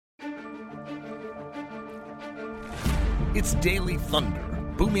It's Daily Thunder,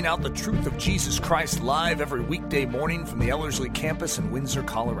 booming out the truth of Jesus Christ live every weekday morning from the Ellerslie campus in Windsor,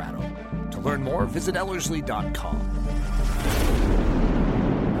 Colorado. To learn more, visit Ellerslie.com.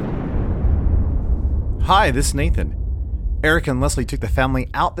 Hi, this is Nathan. Eric and Leslie took the family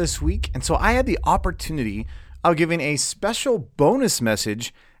out this week, and so I had the opportunity of giving a special bonus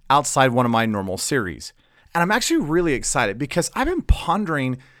message outside one of my normal series. And I'm actually really excited because I've been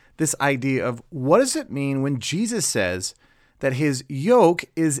pondering this idea of what does it mean when Jesus says that his yoke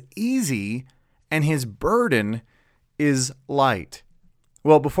is easy and his burden is light.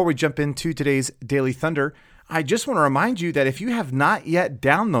 Well, before we jump into today's Daily Thunder, I just want to remind you that if you have not yet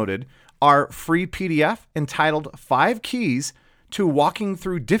downloaded our free PDF entitled 5 Keys to Walking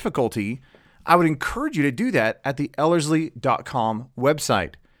Through Difficulty, I would encourage you to do that at the Ellerslie.com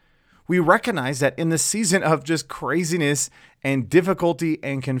website. We recognize that in the season of just craziness and difficulty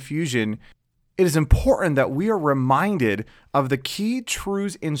and confusion, it is important that we are reminded of the key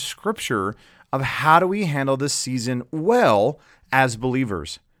truths in Scripture of how do we handle this season well as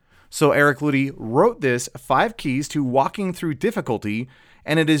believers. So Eric Ludy wrote this 5 Keys to Walking Through Difficulty,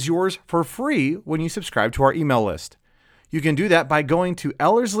 and it is yours for free when you subscribe to our email list. You can do that by going to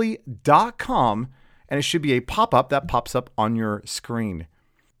Ellerslie.com, and it should be a pop-up that pops up on your screen.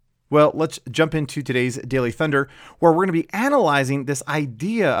 Well, let's jump into today's Daily Thunder, where we're going to be analyzing this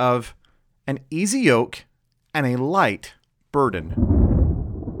idea of an easy yoke and a light burden.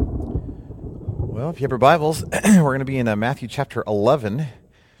 Well, if you have your Bibles, we're going to be in Matthew chapter 11.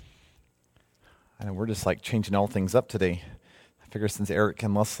 I know we're just like changing all things up today. I figure since Eric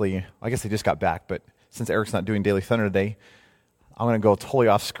and Leslie, I guess they just got back, but since Eric's not doing Daily Thunder today, I'm going to go totally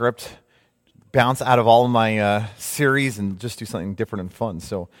off script, bounce out of all of my series and just do something different and fun.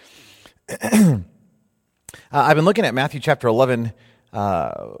 So I've been looking at Matthew chapter 11,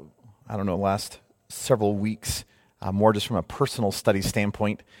 last several weeks, more just from a personal study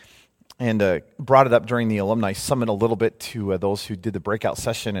standpoint, and brought it up during the alumni summit a little bit to those who did the breakout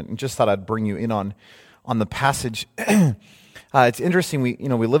session, and just thought I'd bring you in on the passage. It's interesting, we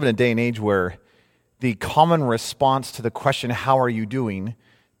live in a day and age where the common response to the question, how are you doing,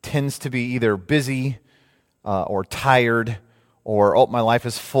 tends to be either busy or tired or, oh, my life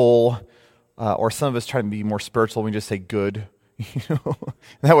is full, or some of us try to be more spiritual. We just say good.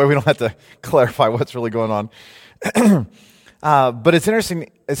 That way we don't have to clarify what's really going on. But it's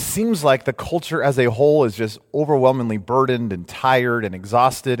interesting. It seems like the culture as a whole is just overwhelmingly burdened and tired and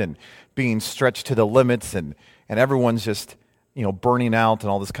exhausted and being stretched to the limits, and everyone's just, burning out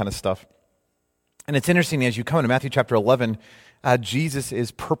and all this kind of stuff. And it's interesting, as you come into Matthew chapter 11, Jesus is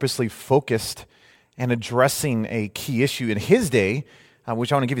purposely focused and addressing a key issue in his day,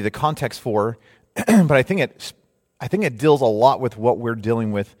 which I want to give you the context for, but I think it deals a lot with what we're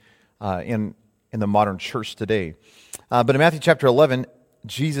dealing with in the modern church today. But in Matthew chapter 11,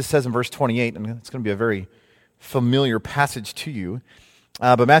 Jesus says in verse 28, and it's going to be a very familiar passage to you,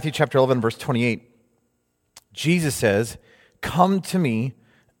 but Matthew chapter 11, verse 28, Jesus says, "Come to me,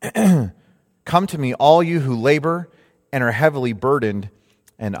 all you who labor and are heavily burdened,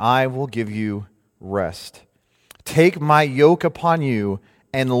 and I will give you rest. Take my yoke upon you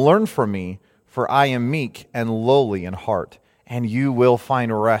and learn from me, for I am meek and lowly in heart, and you will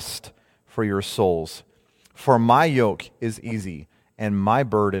find rest for your souls. For my yoke is easy and my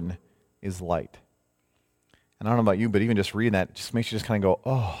burden is light." And I don't know about you, but even just reading that just makes you just kind of go,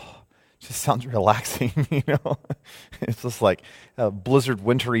 oh, it just sounds relaxing, It's just like a blizzard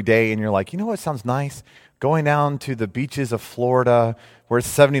wintry day, and you're like, what sounds nice? Going down to the beaches of Florida where it's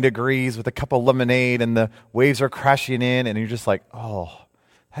 70 degrees with a cup of lemonade and the waves are crashing in, and you're just like, oh,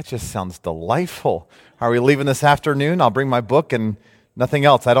 that just sounds delightful. Are we leaving this afternoon? I'll bring my book and nothing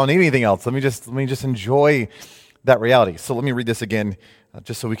else. I don't need anything else. Let me just enjoy that reality. So let me read this again,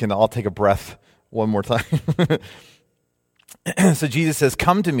 just so we can all take a breath one more time. So Jesus says,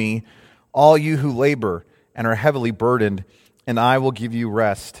 "Come to me, all you who labor and are heavily burdened, and I will give you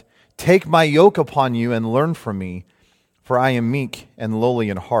rest. Take my yoke upon you and learn from me, for I am meek and lowly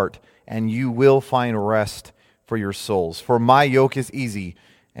in heart, and you will find rest for your souls. For my yoke is easy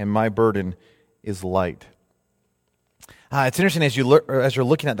and my burden is light." It's interesting as you're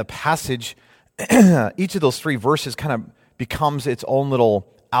looking at the passage, each of those 3 verses kind of becomes its own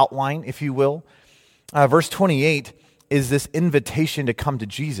little outline, if you will. Verse 28 is this invitation to come to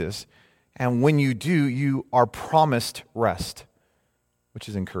Jesus, and when you do, you are promised rest, which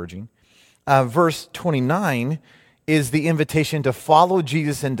is encouraging. Verse 29 is the invitation to follow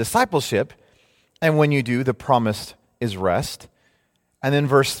Jesus in discipleship, and when you do, the promise is rest. And then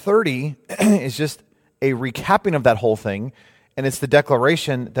verse 30 is just a recapping of that whole thing, and it's the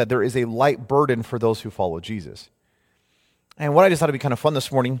declaration that there is a light burden for those who follow Jesus. And what I just thought would be kind of fun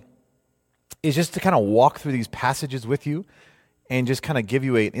this morning is just to kind of walk through these passages with you and just kind of give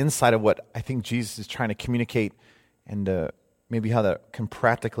you an insight of what I think Jesus is trying to communicate and maybe how that can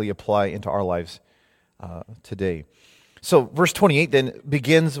practically apply into our lives today. So verse 28 then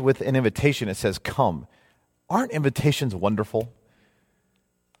begins with an invitation. It says, come. Aren't invitations wonderful?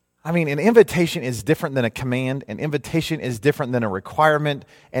 I mean, an invitation is different than a command. An invitation is different than a requirement.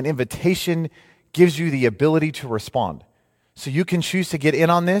 An invitation gives you the ability to respond. So you can choose to get in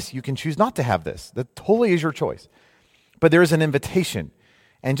on this. You can choose not to have this. That totally is your choice. But there is an invitation.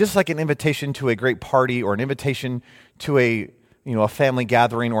 And just like an invitation to a great party or an invitation to a family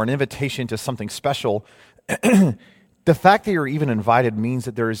gathering or an invitation to something special, the fact that you're even invited means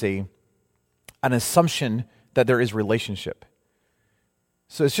that there is an assumption that there is relationship.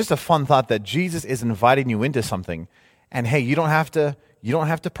 So it's just a fun thought that Jesus is inviting you into something. And hey, you don't have to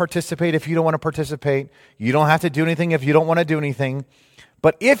participate if you don't want to participate. You don't have to do anything if you don't want to do anything.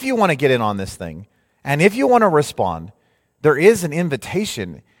 But if you want to get in on this thing, and if you want to respond, there is an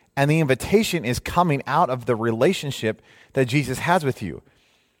invitation, and the invitation is coming out of the relationship that Jesus has with you.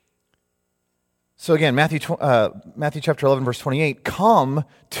 So again, Matthew chapter 11, verse 28, come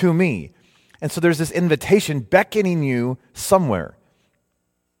to me. And so there's this invitation beckoning you somewhere.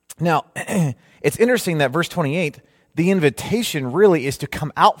 Now, it's interesting that verse 28, the invitation really is to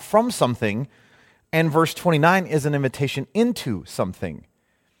come out from something, and verse 29 is an invitation into something.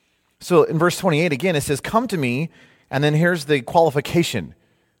 So in verse 28, again, it says, come to me, and then here's the qualification.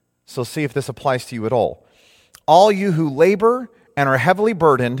 So see if this applies to you at all. All you who labor and are heavily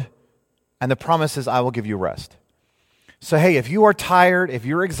burdened, and the promise is, I will give you rest. So hey, if you are tired, if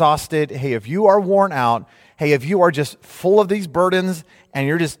you're exhausted, hey, if you are worn out, hey, if you are just full of these burdens and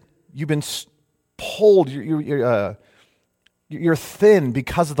you've been pulled, you're thin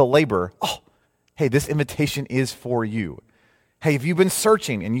because of the labor, hey, this invitation is for you. Hey, if you've been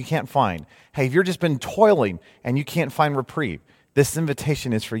searching and you can't find, hey, if you've just been toiling and you can't find reprieve, this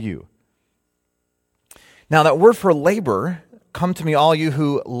invitation is for you. Now that word for labor, come to me all you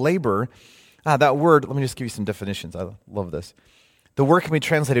who labor, that word, let me just give you some definitions. I love this. The word can be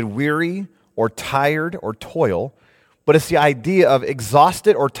translated weary or tired or toil, but it's the idea of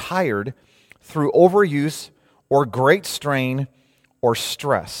exhausted or tired through overuse or great strain or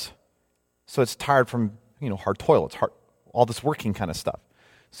stress. So it's tired from, hard toil. It's hard, all this working kind of stuff.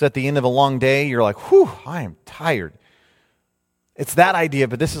 So at the end of a long day, you're like, whew, I am tired. It's that idea,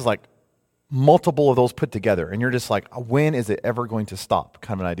 but this is like multiple of those put together. And you're just like, when is it ever going to stop?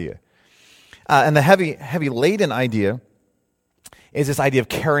 Kind of an idea. And the heavy laden idea is this idea of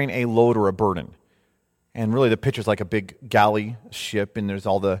carrying a load or a burden. And really the picture's like a big galley ship, and there's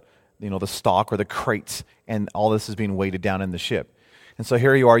all the stock or the crates, and all this is being weighted down in the ship. And so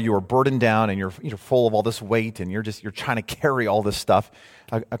here you are burdened down, and you're full of all this weight, and you're trying to carry all this stuff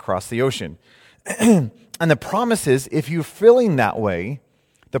across the ocean. And the promise is, if you're feeling that way,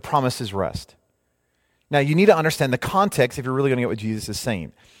 the promise is rest. Now you need to understand the context if you're really going to get what Jesus is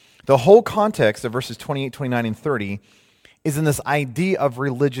saying. The whole context of verses 28, 29, and 30 is in this idea of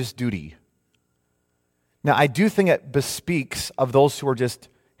religious duty. Now, I do think it bespeaks of those who are just,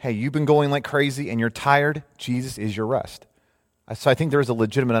 hey, you've been going like crazy and you're tired, Jesus is your rest. So I think there is a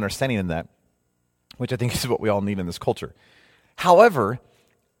legitimate understanding in that, which I think is what we all need in this culture. However,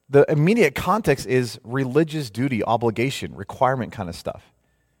 the immediate context is religious duty, obligation, requirement kind of stuff.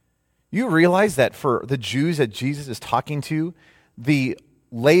 You realize that for the Jews that Jesus is talking to, the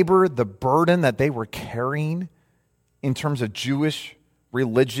labor, the burden that they were carrying in terms of Jewish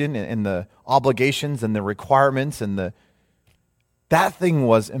religion and the obligations and the requirements and that thing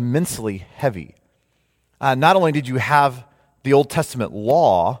was immensely heavy. Not only did you have the Old Testament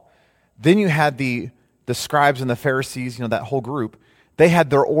law, then you had the scribes and the Pharisees, that whole group. They had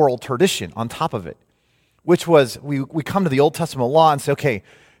their oral tradition on top of it, which was we come to the Old Testament law and say, okay,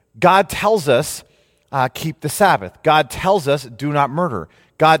 God tells us keep the Sabbath. God tells us do not murder.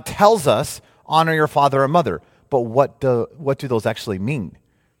 God tells us honor your father and mother. But what do those actually mean?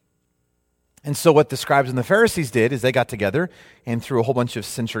 And so what the scribes and the Pharisees did is they got together and through a whole bunch of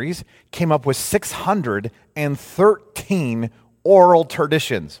centuries came up with 613 oral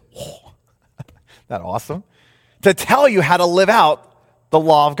traditions. Isn't that awesome? To tell you how to live out the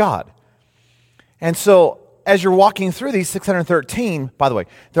law of God. And so as you're walking through these 613, by the way,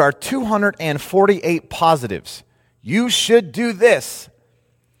 there are 248 positives. You should do this,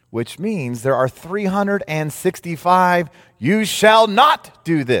 which means there are 365, you shall not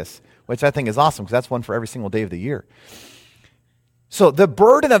do this, which I think is awesome because that's one for every single day of the year. So the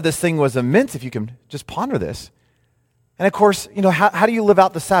burden of this thing was immense if you can just ponder this. And of course, how do you live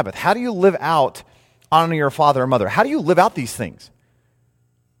out the Sabbath? How do you live out honor your father and mother. How do you live out these things?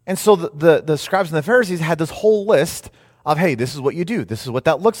 And so the scribes and the Pharisees had this whole list of, hey, this is what you do. This is what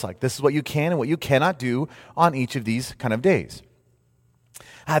that looks like. This is what you can and what you cannot do on each of these kind of days.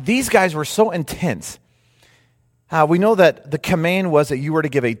 These guys were so intense. We know that the command was that you were to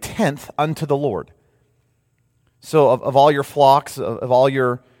give a tenth unto the Lord. So of all your flocks, of all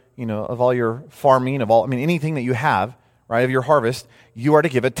your, of all your farming, anything that you have, right, of your harvest, you are to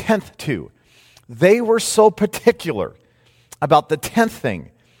give a tenth to. They were so particular about the tenth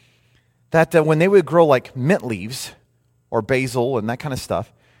thing that when they would grow like mint leaves or basil and that kind of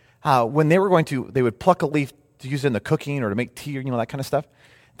stuff, when they would pluck a leaf to use it in the cooking or to make tea or, that kind of stuff,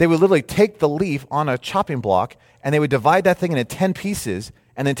 they would literally take the leaf on a chopping block and they would divide that thing into 10 pieces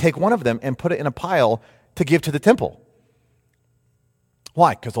and then take one of them and put it in a pile to give to the temple.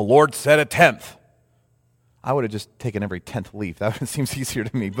 Why? Because the Lord said a tenth. I would have just taken every 10th leaf. That seems easier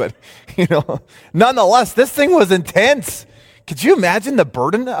to me. But, nonetheless, this thing was intense. Could you imagine the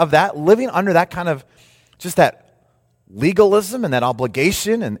burden of that, living under that kind of, just that legalism and that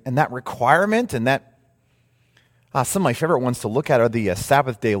obligation and that requirement and that, some of my favorite ones to look at are the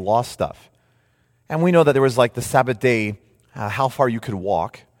Sabbath day law stuff. And we know that there was like the Sabbath day, how far you could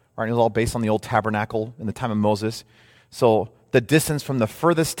walk, right? It was all based on the old tabernacle in the time of Moses. So the distance from the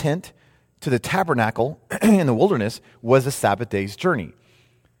furthest tent to the tabernacle in the wilderness was a Sabbath day's journey.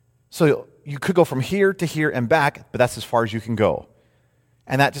 So you could go from here to here and back, but that's as far as you can go.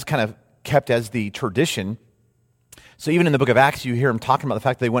 And that just kind of kept as the tradition. So even in the book of Acts, you hear them talking about the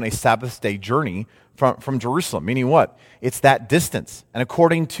fact that they went a Sabbath day journey from Jerusalem, meaning what? It's that distance. And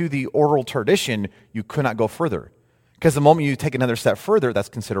according to the oral tradition, you could not go further. Because the moment you take another step further, that's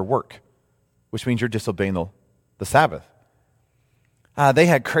considered work, which means you're disobeying the Sabbath. They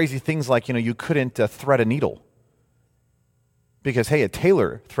had crazy things like, you couldn't thread a needle. Because, hey, a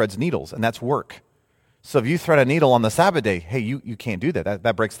tailor threads needles, and that's work. So if you thread a needle on the Sabbath day, hey, you can't do that.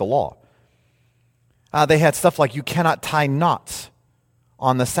 That breaks the law. They had stuff like you cannot tie knots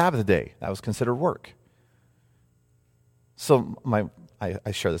on the Sabbath day. That was considered work. So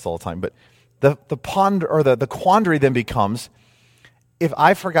I share this all the time, but the quandary then becomes, if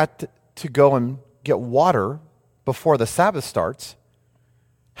I forgot to go and get water before the Sabbath starts,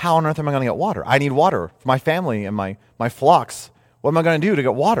 how on earth am I going to get water? I need water for my family and my flocks. What am I going to do to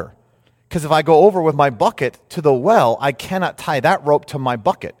get water? Because if I go over with my bucket to the well, I cannot tie that rope to my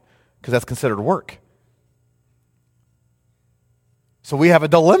bucket because that's considered work. So we have a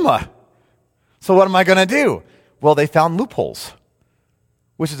dilemma. So what am I going to do? Well, they found loopholes,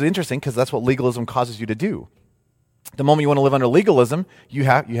 which is interesting because that's what legalism causes you to do. The moment you want to live under legalism, you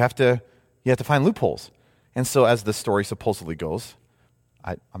have to find loopholes. And so as the story supposedly goes,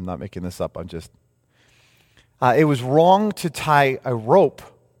 I'm not making this up, it was wrong to tie a rope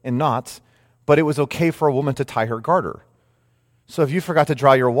in knots, but it was okay for a woman to tie her garter. So if you forgot to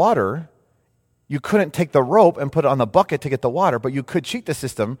draw your water, you couldn't take the rope and put it on the bucket to get the water, but you could cheat the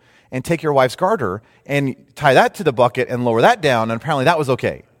system and take your wife's garter and tie that to the bucket and lower that down, and apparently that was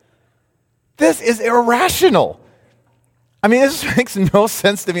okay. This is irrational. This makes no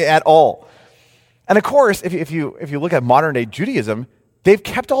sense to me at all. And of course, if you look at modern day Judaism, they've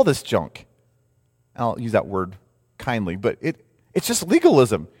kept all this junk. I'll use that word kindly, but it's just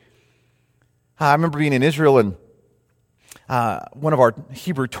legalism. I remember being in Israel, and one of our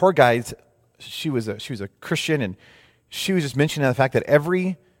Hebrew tour guides, she was a Christian, and she was just mentioning the fact that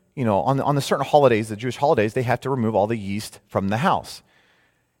every, on the certain holidays, the Jewish holidays, they have to remove all the yeast from the house.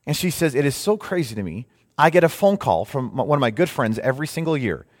 And she says, it is so crazy to me. I get a phone call from one of my good friends every single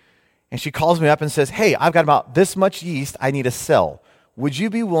year. And she calls me up and says, hey, I've got about this much yeast I need to sell. Would you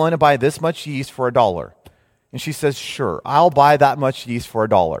be willing to buy this much yeast for $1? And she says, sure, I'll buy that much yeast for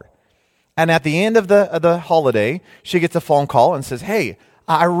 $1. And at the end of the holiday, she gets a phone call and says, hey,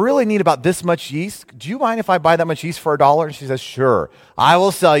 I really need about this much yeast. Do you mind if I buy that much yeast for $1? And she says, sure, I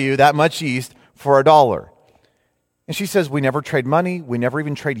will sell you that much yeast for $1. And she says, we never trade money. We never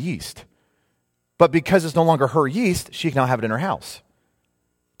even trade yeast. But because it's no longer her yeast, she can now have it in her house.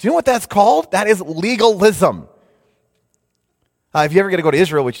 Do you know what that's called? That is legalism. If you ever get to go to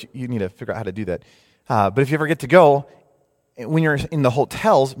Israel, which you need to figure out how to do that, but if you ever get to go, when you're in the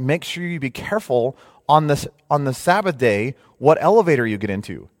hotels, make sure you be careful on the Sabbath day what elevator you get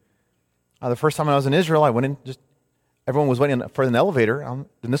into. The first time I was in Israel, I went in, everyone was waiting for an elevator, and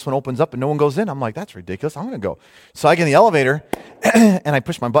this one opens up and no one goes in. I'm like, that's ridiculous, I'm going to go. So I get in the elevator, and I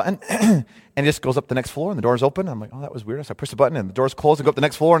push my button, and it just goes up the next floor, and the door's open. I'm like, oh, that was weird. So I push the button, and the door's closed, and go up the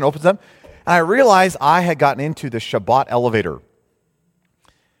next floor, and it opens up. And I realized I had gotten into the Shabbat elevator.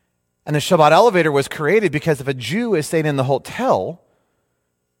 And the Shabbat elevator was created because if a Jew is staying in the hotel,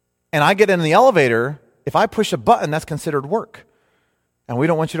 and I get in the elevator, if I push a button, that's considered work. And we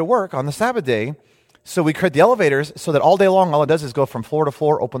don't want you to work on the Sabbath day. So we create the elevators so that all day long, all it does is go from floor to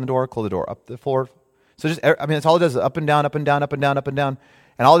floor, open the door, close the door, up the floor. So that's all it does, is up and down, up and down, up and down, up and down.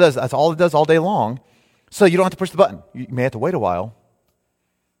 And that's all it does all day long. So you don't have to push the button. You may have to wait a while,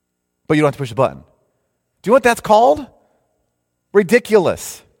 but you don't have to push the button. Do you know what that's called?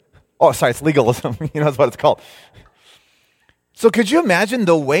 Ridiculous. Oh, sorry, it's legalism. That's what it's called. So could you imagine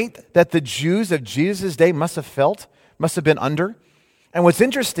the weight that the Jews of Jesus' day must have been under? And what's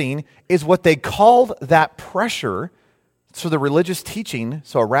interesting is what they called that pressure, so the religious teaching,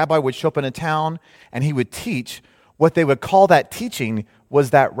 so a rabbi would show up in a town and he would teach, what they would call that teaching was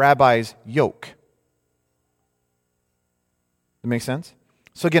that rabbi's yoke. That make sense?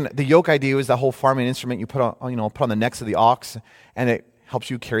 So again, the yoke idea is that whole farming instrument you put on the necks of the ox, and it helps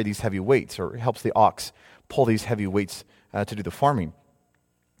you carry these heavy weights, or it helps the ox pull these heavy weights to do the farming.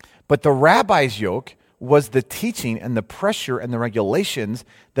 But the rabbi's yoke was the teaching and the pressure and the regulations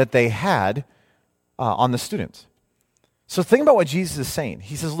that they had on the students. So think about what Jesus is saying.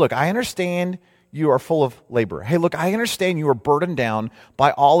 He says, look, I understand you are full of labor. Hey, look, I understand you are burdened down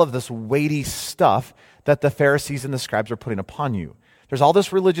by all of this weighty stuff that the Pharisees and the scribes are putting upon you. There's all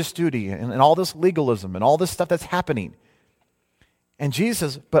this religious duty and all this legalism and all this stuff that's happening. And Jesus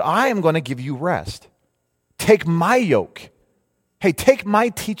says, but I am going to give you rest. Take my yoke. Hey, take my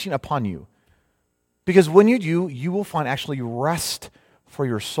teaching upon you. Because when you do, you will find actually rest for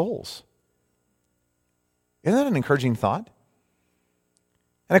your souls. Isn't that an encouraging thought?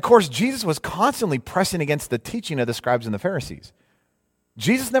 And of course, Jesus was constantly pressing against the teaching of the scribes and the Pharisees.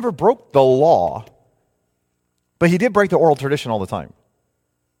 Jesus never broke the law, but he did break the oral tradition all the time.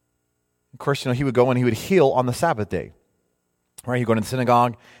 Of course, he would go and he would heal on the Sabbath day. Right? He'd go to the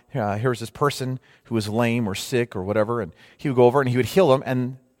synagogue. Here's this person who was lame or sick or whatever, and he would go over and he would heal them,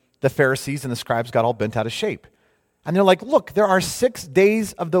 and the Pharisees and the scribes got all bent out of shape. And they're like, look, there are 6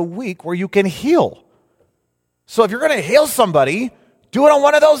 days of the week where you can heal. So if you're going to heal somebody, do it on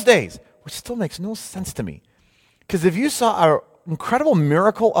one of those days, which still makes no sense to me. Because if you saw an incredible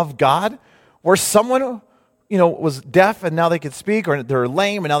miracle of God where someone, was deaf and now they could speak, or they're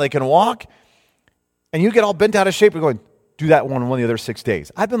lame and now they can walk, and you get all bent out of shape and going, do that one of the other 6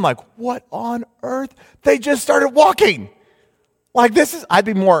 days. I've been like, what on earth? They just started walking. Like I'd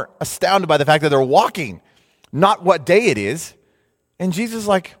be more astounded by the fact that they're walking, not what day it is. And Jesus is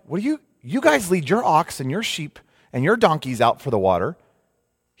like, what do you guys lead your ox and your sheep and your donkeys out for the water.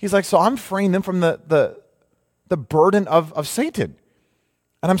 He's like, so I'm freeing them from the burden of Satan.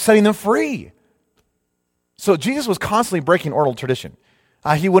 And I'm setting them free. So Jesus was constantly breaking oral tradition.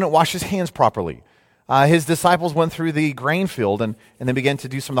 He wouldn't wash his hands properly. His disciples went through the grain field and they began to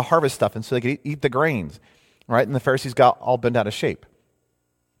do some of the harvest stuff, and so they could eat the grains. Right? And the Pharisees got all bent out of shape.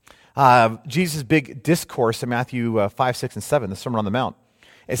 Jesus' big discourse in Matthew 5, 6, and 7, the Sermon on the Mount,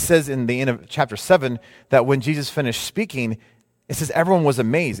 it says in the end of chapter 7 that when Jesus finished speaking, it says everyone was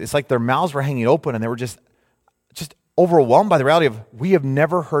amazed. It's like their mouths were hanging open and they were just overwhelmed by the reality of, we have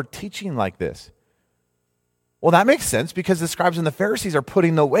never heard teaching like this. Well, that makes sense because the scribes and the Pharisees are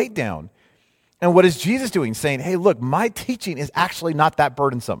putting the weight down. And what is Jesus doing? Saying, hey, look, my teaching is actually not that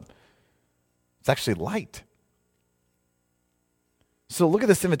burdensome. It's actually light. So look at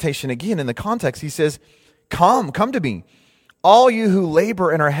this invitation again in the context. He says, come to me, all you who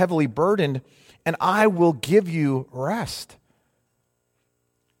labor and are heavily burdened, and I will give you rest.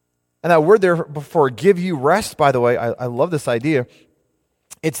 And that word there before give you rest, by the way, I love this idea.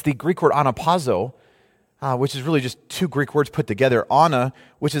 It's the Greek word anapazo, which is really just two Greek words put together. Ana,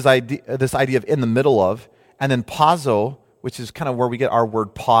 which is this idea of in the middle of, and then pazo, which is kind of where we get our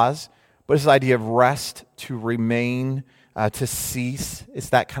word pause, but it's this idea of rest, to remain, to cease. It's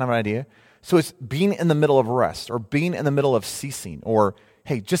that kind of an idea. So it's being in the middle of rest, or being in the middle of ceasing, or,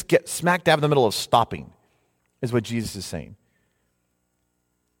 hey, just get smack dab in the middle of stopping, is what Jesus is saying.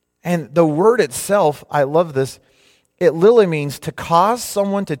 And the word itself, I love this, it literally means to cause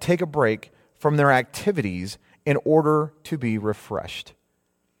someone to take a break from their activities in order to be refreshed.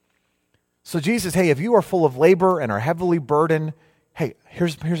 So Jesus says, hey, if you are full of labor and are heavily burdened, hey,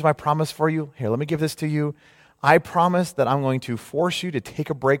 here's my promise for you. Here, let me give this to you. I promise that I'm going to force you to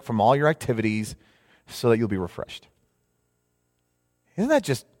take a break from all your activities so that you'll be refreshed. Isn't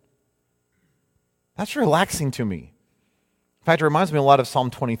that that's relaxing to me. In fact, it reminds me a lot of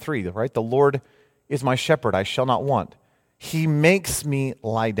Psalm 23, right? The Lord is my shepherd, I shall not want. He makes me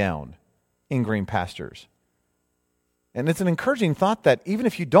lie down in green pastures. And it's an encouraging thought that even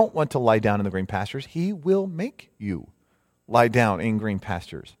if you don't want to lie down in the green pastures, He will make you lie down in green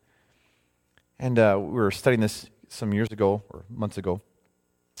pastures. And we were studying this some years ago, or months ago,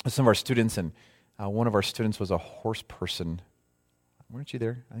 with some of our students, and one of our students was a horse person. Weren't you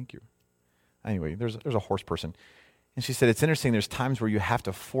there? I think you. Anyway, there's a horse person, and she said it's interesting. There's times where you have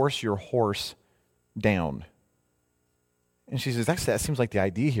to force your horse down, and she says actually that seems like the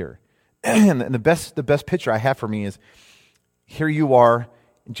idea here. And the best picture I have for me is here you are,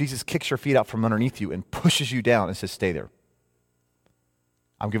 and Jesus kicks your feet out from underneath you and pushes you down and says, "Stay there.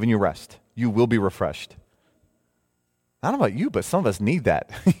 I'm giving you rest. You will be refreshed." I don't know about you, but some of us need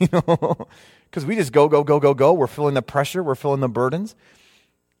that, because we just go. We're feeling the pressure. We're feeling the burdens.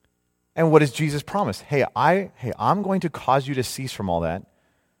 And what does Jesus promise? Hey, I'm going to cause you to cease from all that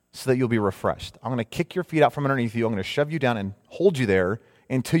so that you'll be refreshed. I'm going to kick your feet out from underneath you. I'm going to shove you down and hold you there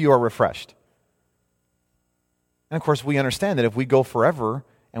until you are refreshed. And of course, we understand that if we go forever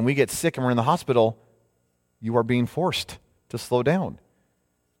and we get sick and we're in the hospital, you are being forced to slow down.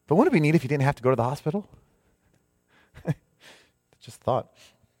 But wouldn't it be neat if you didn't have to go to the hospital? Just thought.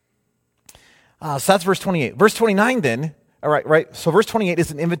 So that's verse 28. Verse 29 then, all right. So verse 28 is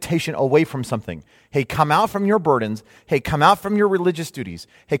an invitation away from something. Hey, come out from your burdens. Hey, come out from your religious duties.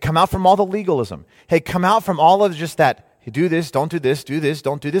 Hey, come out from all the legalism. Hey, come out from all of just that, hey, do this, don't do this, do this,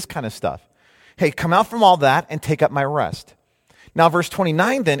 don't do this kind of stuff. Hey, come out from all that and take up my rest. Now, verse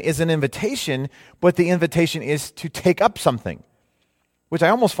 29 then is an invitation, but the invitation is to take up something, which I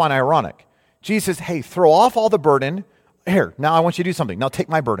almost find ironic. Jesus says, hey, throw off all the burden. Here, now I want you to do something. Now take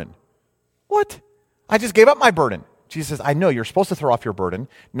my burden. What? I just gave up my burden. Jesus says, I know you're supposed to throw off your burden.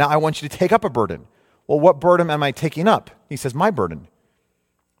 Now I want you to take up a burden. Well, what burden am I taking up? He says, my burden,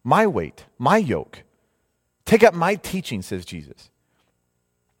 my weight, my yoke. Take up my teaching, says Jesus.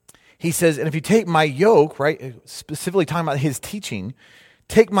 He says, and if you take my yoke, right, specifically talking about his teaching,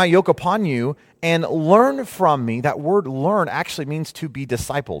 take my yoke upon you and learn from me. That word learn actually means to be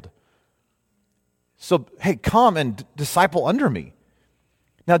discipled. So, hey, come and disciple under me.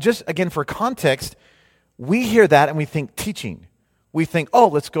 Now, just again for context, we hear that and we think teaching. We think, oh,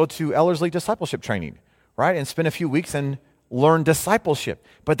 let's go to Ellerslie discipleship training, right? And spend a few weeks and learn discipleship.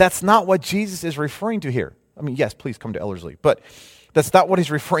 But that's not what Jesus is referring to here. I mean, yes, please come to Ellerslie. But that's not what he's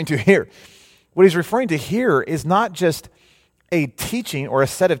referring to here. What he's referring to here is not just a teaching or a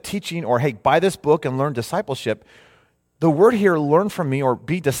set of teaching or, hey, buy this book and learn discipleship. The word here, learn from me or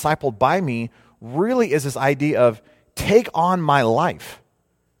be discipled by me, really is this idea of take on my life.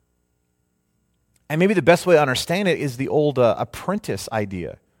 And maybe the best way to understand it is the old apprentice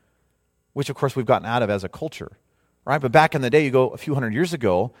idea, which of course we've gotten out of as a culture, right? But back in the day, you go a few hundred years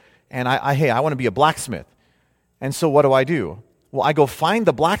ago, and I want to be a blacksmith. And so what do? Well, I go find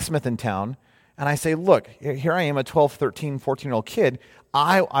the blacksmith in town, and I say, look, here I am, a 12, 13, 14-year-old kid.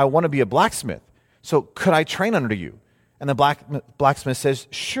 I want to be a blacksmith. So could I train under you? And the blacksmith says,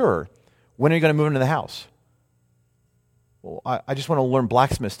 sure. When are you going to move into the house? Well, I just want to learn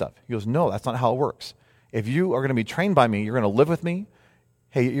blacksmith stuff. He goes, no, that's not how it works. If you are going to be trained by me, you're going to live with me.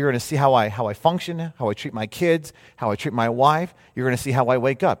 Hey, you're going to see how I function, how I treat my kids, how I treat my wife. You're going to see how I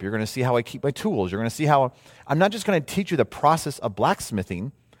wake up. You're going to see how I keep my tools. You're going to see how I'm not just going to teach you the process of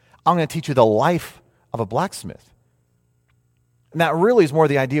blacksmithing. I'm going to teach you the life of a blacksmith. And that really is more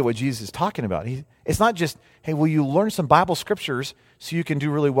the idea of what Jesus is talking about. It's not just, hey, will you learn some Bible scriptures so you can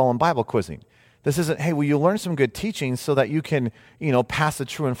do really well in Bible quizzing? This isn't, hey, will you learn some good teaching so that you can, pass the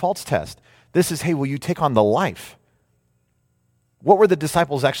true and false test? This is, hey, will you take on the life? What were the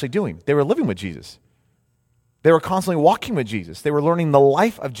disciples actually doing? They were living with Jesus. They were constantly walking with Jesus. They were learning the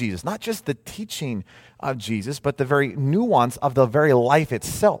life of Jesus, not just the teaching of Jesus, but the very nuance of the very life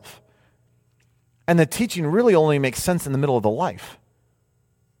itself. And the teaching really only makes sense in the middle of the life.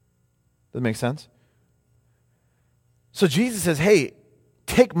 Does that make sense? So Jesus says, hey,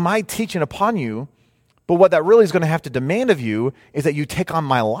 take my teaching upon you, but what that really is going to have to demand of you is that you take on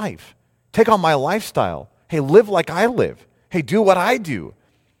my life. Take on my lifestyle. Hey, live like I live. Hey, do what I do.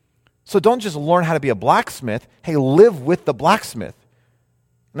 So don't just learn how to be a blacksmith. Hey, live with the blacksmith.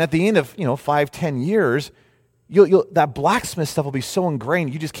 And at the end of 5, 10 years, that blacksmith stuff will be so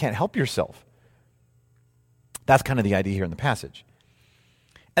ingrained you just can't help yourself. That's kind of the idea here in the passage.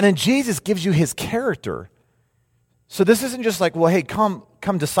 And then Jesus gives you his character. So this isn't just like, well, hey, come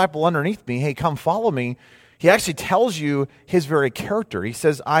disciple underneath me. Hey, come follow me. He actually tells you his very character. He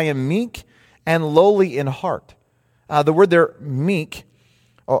says, I am meek and lowly in heart. The word there, meek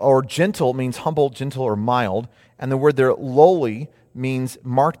or gentle, means humble, gentle, or mild. And the word there, lowly, means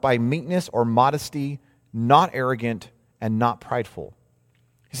marked by meekness or modesty, not arrogant, and not prideful.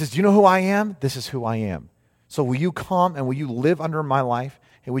 He says, do you know who I am? This is who I am. So will you come and will you live under my life?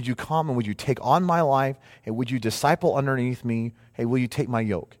 Hey, would you come and would you take on my life? Hey, would you disciple underneath me? Hey, will you take my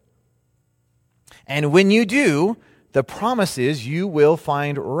yoke? And when you do, the promise is you will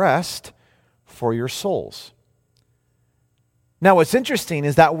find rest for your souls. Now, what's interesting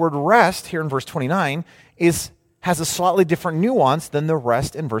is that word rest here in verse 29 has a slightly different nuance than the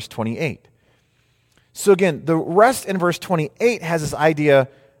rest in verse 28. So again, the rest in verse 28 has this idea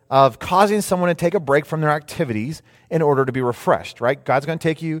of causing someone to take a break from their activities in order to be refreshed, right? God's going to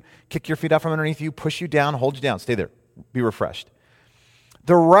take you, kick your feet out from underneath you, push you down, hold you down, stay there, be refreshed.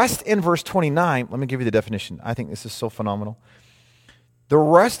 The rest in verse 29, let me give you the definition. I think this is so phenomenal. The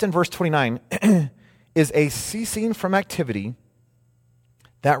rest in verse 29 is a ceasing from activity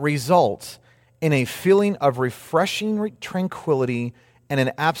that results in a feeling of refreshing tranquility and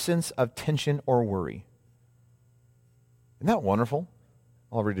an absence of tension or worry. Isn't that wonderful?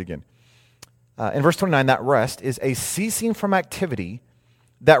 I'll read it again. In verse 29, that rest is a ceasing from activity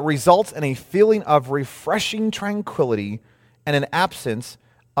that results in a feeling of refreshing tranquility and an absence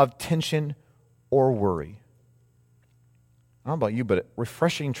of tension or worry. I don't know about you, but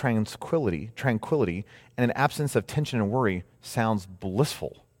refreshing tranquility and an absence of tension and worry sounds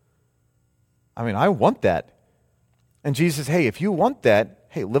blissful. I mean, I want that. And Jesus says, hey, if you want that,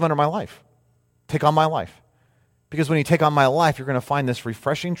 hey, live under my life. Take on my life. Because when you take on my life, you're going to find this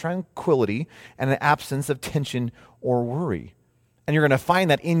refreshing tranquility and an absence of tension or worry. And you're going to find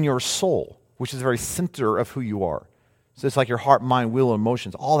that in your soul, which is the very center of who you are. So it's like your heart, mind, will, and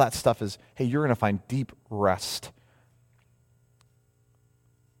emotions. All that stuff is, hey, you're going to find deep rest.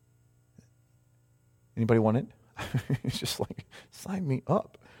 Anybody want it? It's just like, sign me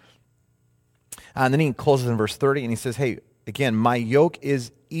up. And then he closes in verse 30 and he says, hey, again, my yoke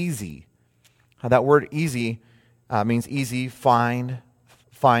is easy. That word easy means easy, fine,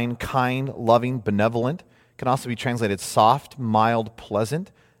 kind, loving, benevolent. Can also be translated soft, mild,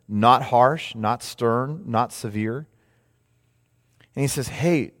 pleasant, not harsh, not stern, not severe. And he says,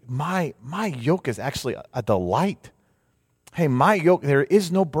 hey, my yoke is actually a delight. Hey, my yoke, there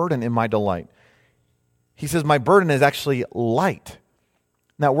is no burden in my delight. He says, my burden is actually light.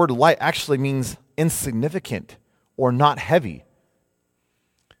 And that word light actually means insignificant or not heavy.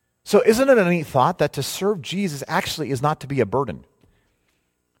 So isn't it a neat thought that to serve Jesus actually is not to be a burden?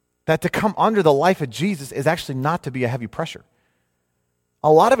 That to come under the life of Jesus is actually not to be a heavy pressure.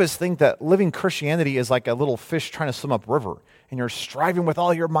 A lot of us think that living Christianity is like a little fish trying to swim upriver, and you're striving with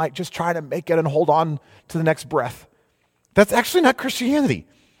all your might, just trying to make it and hold on to the next breath. That's actually not Christianity.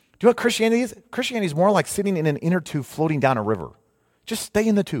 Do you know what Christianity is? Christianity is more like sitting in an inner tube floating down a river. Just stay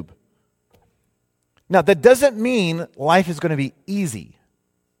in the tube. Now, that doesn't mean life is going to be easy.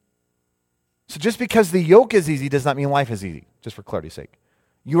 So just because the yoke is easy does not mean life is easy, just for clarity's sake.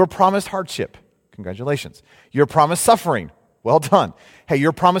 You were promised hardship. Congratulations. You're promised suffering. Well done. Hey,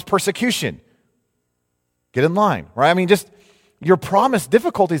 you're promised persecution. Get in line, right? I mean, just you're promised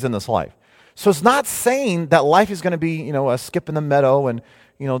difficulties in this life. So it's not saying that life is going to be, a skip in the meadow and,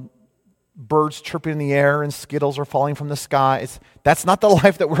 birds chirping in the air and Skittles are falling from the sky. That's not the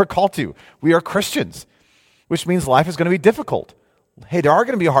life that we're called to. We are Christians, which means life is going to be difficult. Hey, there are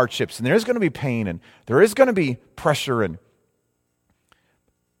going to be hardships and there is going to be pain and there is going to be pressure.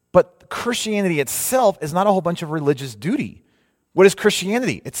 But Christianity itself is not a whole bunch of religious duty. What is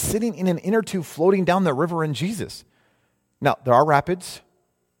Christianity? It's sitting in an inner tube floating down the river in Jesus. Now, there are rapids.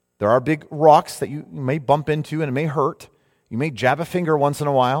 There are big rocks that you may bump into and it may hurt. You may jab a finger once in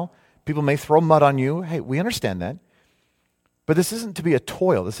a while. People may throw mud on you. Hey, we understand that. But this isn't to be a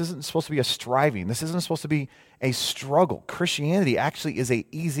toil. This isn't supposed to be a striving. This isn't supposed to be a struggle. Christianity actually is an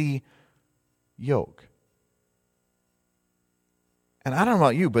easy yoke. And I don't know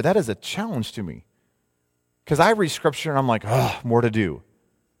about you, but that is a challenge to me. Because I read Scripture and I'm like, more to do.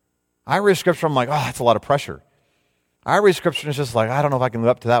 I read Scripture and I'm like, that's a lot of pressure. I read Scripture and it's just like, I don't know if I can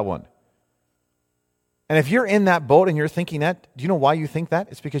live up to that one. And if you're in that boat and you're thinking that, do you know why you think that?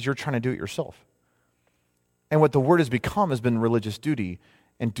 It's because you're trying to do it yourself. And what the word has become has been religious duty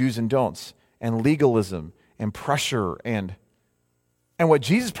and do's and don'ts and legalism and pressure and what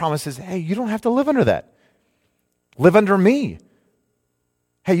Jesus promises, hey, you don't have to live under that. Live under me.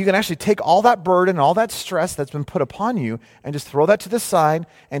 Hey, you can actually take all that burden, all that stress that's been put upon you and just throw that to the side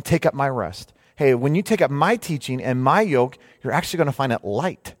and take up my rest. Hey, when you take up my teaching and my yoke, you're actually going to find it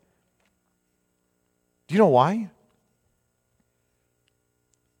light. Do you know why?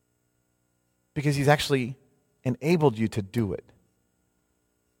 Because he's actually enabled you to do it.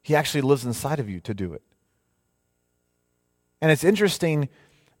 He actually lives inside of you to do it. And it's interesting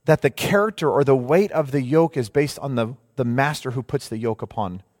that the character or the weight of the yoke is based on the master who puts the yoke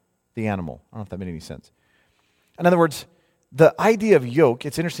upon the animal. I don't know if that made any sense. In other words, the idea of yoke,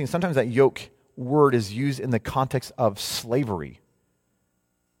 it's interesting, sometimes that yoke word is used in the context of slavery.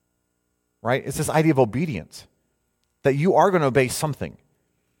 Right? It's this idea of obedience. that you are going to obey something.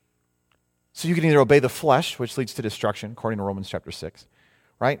 So you can either obey the flesh, which leads to destruction, according to Romans chapter 6,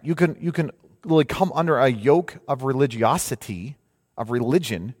 right? You can really come under a yoke of religiosity, of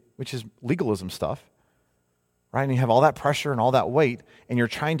religion, which is legalism stuff, right? And you have all that pressure and all that weight, and you're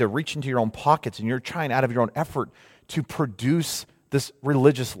trying to reach into your own pockets, and you're trying out of your own effort to produce this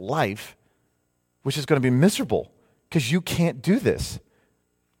religious life, which is going to be miserable because you can't do this.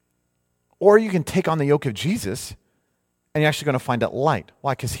 Or you can take on the yoke of Jesus, and you're actually going to find it light.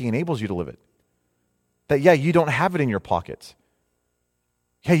 Why? Because he enables you to live it. That, yeah, you don't have it in your pockets.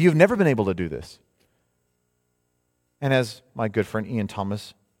 Yeah, you've never been able to do this. And as my good friend Ian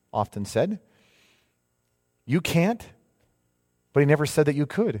Thomas often said, you can't, but he never said that you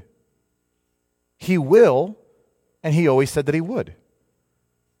could. He will, and he always said that he would.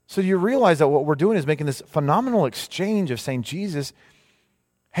 So you realize that what we're doing is making this phenomenal exchange of saying, Jesus,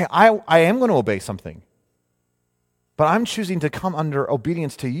 hey, I am going to obey something, but I'm choosing to come under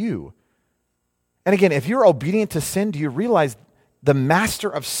obedience to you. And again, if you're obedient to sin, do you realize the master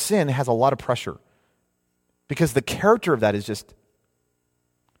of sin has a lot of pressure? Because the character of that is just...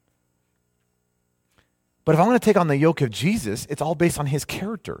 But if I'm going to take on the yoke of Jesus, it's all based on his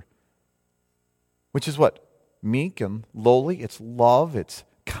character, which is what? Meek and lowly. It's love. It's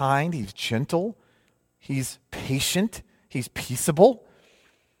kind. He's gentle. He's patient. He's peaceable.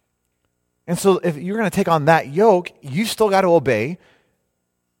 And so if you're going to take on that yoke, you still got to obey.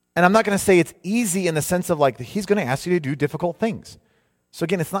 And I'm not going to say it's easy in the sense of like he's going to ask you to do difficult things. So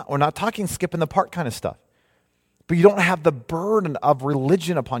again, we're not talking skip in the park kind of stuff. But you don't have the burden of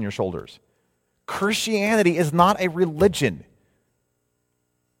religion upon your shoulders. Christianity is not a religion.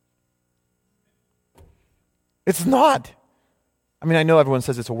 It's not. I mean, I know everyone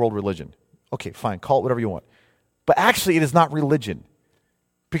says it's a world religion. Okay, fine, call it whatever you want. But actually, it is not religion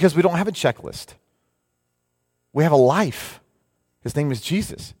because we don't have a checklist. We have a life. His name is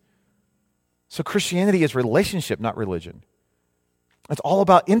Jesus. So Christianity is relationship, not religion. It's all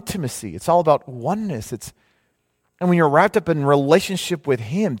about intimacy. It's all about oneness. And when you're wrapped up in relationship with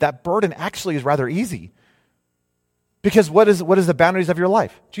him, that burden actually is rather easy. Because what is the boundaries of your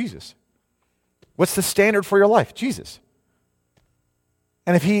life? Jesus. What's the standard for your life? Jesus.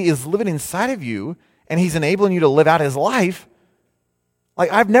 And if he is living inside of you and he's enabling you to live out his life,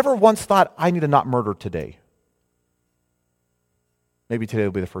 like I've never once thought, I need to not murder today. Maybe today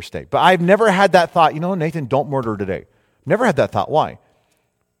will be the first day. But I've never had that thought, Nathan, don't murder today. Never had that thought. Why?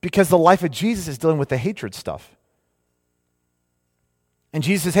 Because the life of Jesus is dealing with the hatred stuff. And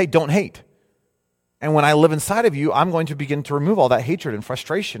Jesus says, hey, don't hate. And when I live inside of you, I'm going to begin to remove all that hatred and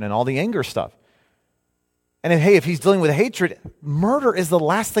frustration and all the anger stuff. And if he's dealing with hatred, murder is the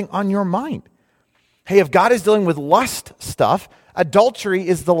last thing on your mind. Hey, if God is dealing with lust stuff, adultery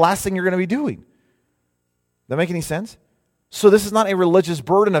is the last thing you're going to be doing. Does that make any sense? So this is not a religious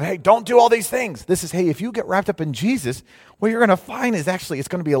burden of, hey, don't do all these things. This is, hey, if you get wrapped up in Jesus, what you're going to find is actually it's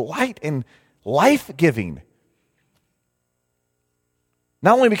going to be a light and life-giving.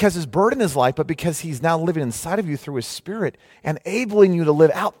 Not only because his burden is light, but because he's now living inside of you through his Spirit, enabling you to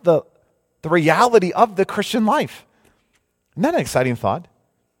live out the reality of the Christian life. Isn't that an exciting thought?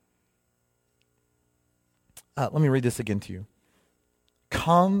 Let me read this again to you.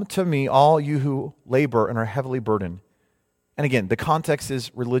 Come to me, all you who labor and are heavily burdened. And again, the context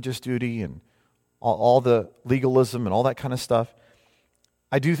is religious duty and all the legalism and all that kind of stuff.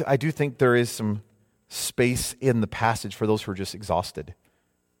 I do think there is some space in the passage for those who are just exhausted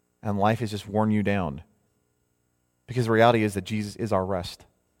and life has just worn you down. Because the reality is that Jesus is our rest.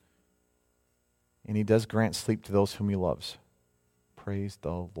 And he does grant sleep to those whom he loves. Praise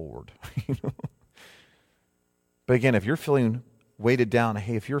the Lord. But again, if you're feeling weighted down,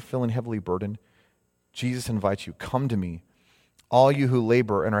 hey, if you're feeling heavily burdened, Jesus invites you, come to me, all you who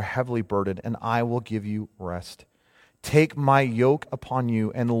labor and are heavily burdened, and I will give you rest. Take my yoke upon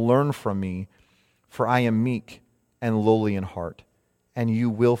you and learn from me, for I am meek and lowly in heart, and you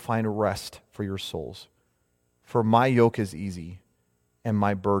will find rest for your souls. For my yoke is easy and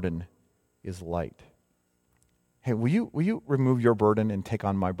my burden is light. Hey, will you remove your burden and take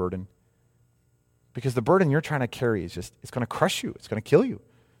on my burden? Because the burden you're trying to carry is it's going to crush you. It's going to kill you.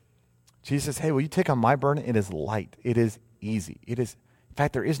 Jesus says, hey, will you take on my burden? It is light. It is easy. In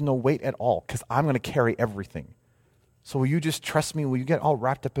fact, there is no weight at all because I'm going to carry everything. So will you just trust me? Will you get all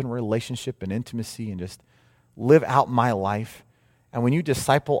wrapped up in relationship and intimacy and just live out my life? And when you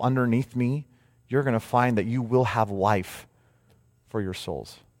disciple underneath me, you're going to find that you will have life for your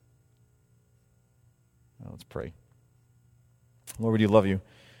souls. Now, let's pray. Lord, we do love you.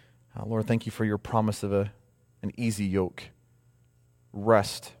 Lord, thank you for your promise of an easy yoke,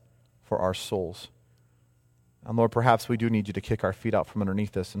 rest for our souls. And Lord, perhaps we do need you to kick our feet out from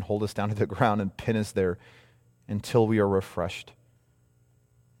underneath us and hold us down to the ground and pin us there until we are refreshed.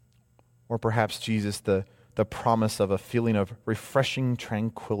 Or perhaps, Jesus, the promise of a feeling of refreshing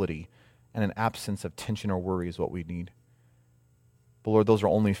tranquility and an absence of tension or worry is what we need. But Lord, those are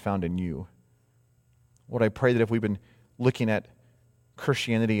only found in you. Lord, I pray that if we've been looking at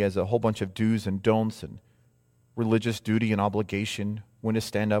Christianity as a whole bunch of do's and don'ts and religious duty and obligation, when to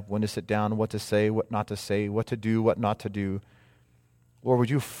stand up, when to sit down, what to say, what not to say, what to do, what not to do, Lord, would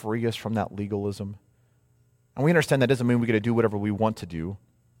you free us from that legalism? And we understand that doesn't mean we get to do whatever we want to do.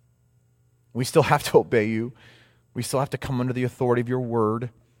 We still have to obey you. We still have to come under the authority of your word.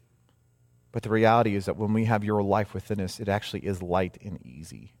 But the reality is that when we have your life within us, it actually is light and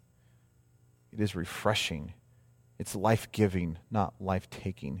easy. It is refreshing. It's life-giving, not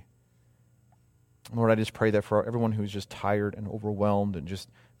life-taking. Lord, I just pray that for everyone who's just tired and overwhelmed and just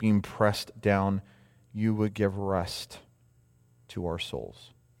being pressed down, you would give rest to our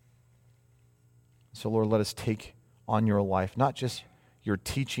souls. So, Lord, let us take on your life, not just your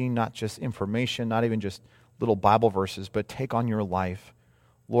teaching, not just information, not even just little Bible verses, but take on your life.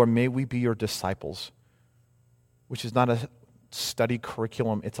 Lord, may we be your disciples, which is not a study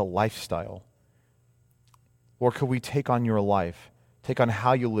curriculum, it's a lifestyle. Lord, could we take on your life, take on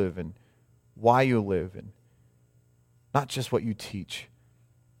how you live and why you live, and not just what you teach.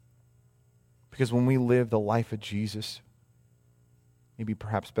 Because when we live the life of Jesus, maybe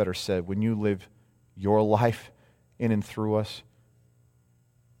perhaps better said, when you live your life in and through us,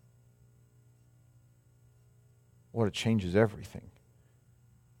 Lord, it changes everything.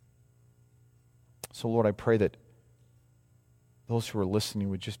 So, Lord, I pray that those who are listening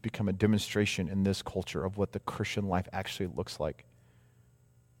would just become a demonstration in this culture of what the Christian life actually looks like,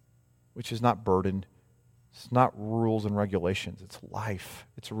 which is not burdened. It's not rules and regulations. It's life.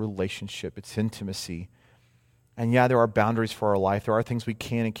 It's a relationship. It's intimacy. And yeah, there are boundaries for our life. There are things we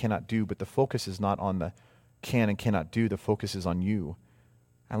can and cannot do, but the focus is not on the can and cannot do. The focus is on you.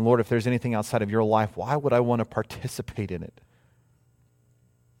 And Lord, if there's anything outside of your life, why would I want to participate in it?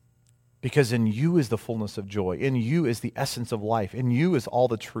 Because in you is the fullness of joy. In you is the essence of life. In you is all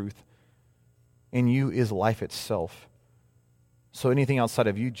the truth. In you is life itself. So anything outside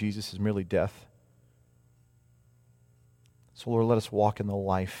of you, Jesus, is merely death. So Lord, let us walk in the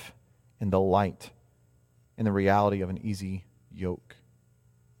life, in the light, in the reality of an easy yoke.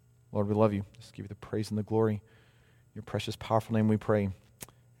 Lord, we love you. Just give you the praise and the glory. In your precious, powerful name we pray.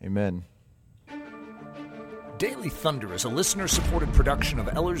 Amen. Daily Thunder is a listener-supported production of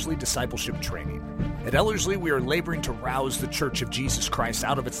Ellerslie Discipleship Training. At Ellerslie, we are laboring to rouse the Church of Jesus Christ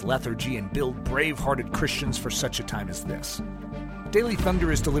out of its lethargy and build brave-hearted Christians for such a time as this. Daily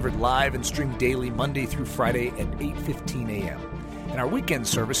Thunder is delivered live and streamed daily Monday through Friday at 8:15 a.m. And our weekend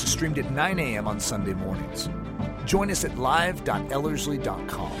service is streamed at 9 a.m. on Sunday mornings. Join us at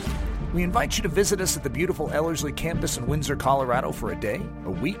live.ellerslie.com. We invite you to visit us at the beautiful Ellerslie campus in Windsor, Colorado for a day, a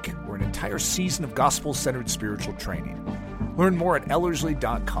week, or an entire season of gospel-centered spiritual training. Learn more at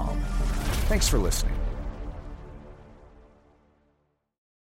ellerslie.com. Thanks for listening.